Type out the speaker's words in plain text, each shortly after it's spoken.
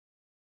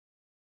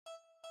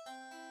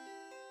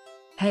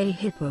Hey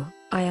Hippo,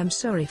 I am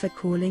sorry for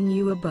calling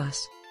you a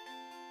bus.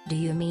 Do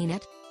you mean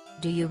it?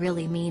 Do you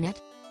really mean it?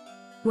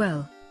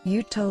 Well,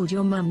 you told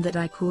your mum that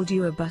I called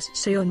you a bus,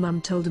 so your mum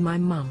told my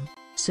mum,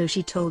 so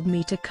she told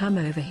me to come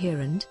over here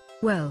and,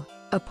 well,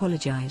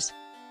 apologize.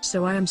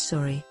 So I am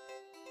sorry.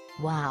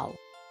 Wow.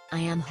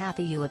 I am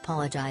happy you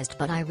apologized,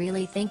 but I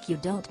really think you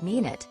don't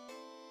mean it.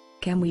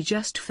 Can we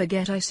just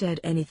forget I said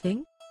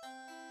anything?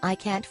 I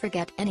can't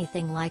forget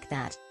anything like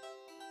that.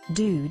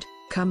 Dude,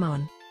 come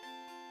on.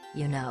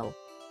 You know,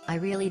 I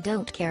really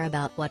don't care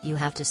about what you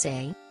have to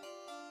say.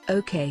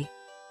 Okay.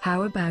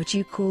 How about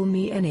you call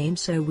me a name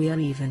so we're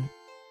even?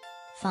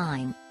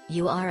 Fine,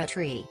 you are a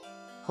tree.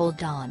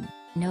 Hold on,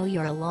 no,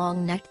 you're a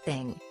long-necked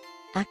thing.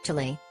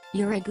 Actually,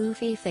 you're a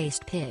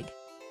goofy-faced pig.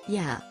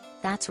 Yeah,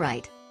 that's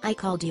right, I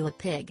called you a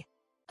pig.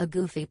 A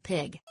goofy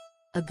pig.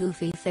 A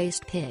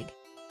goofy-faced pig.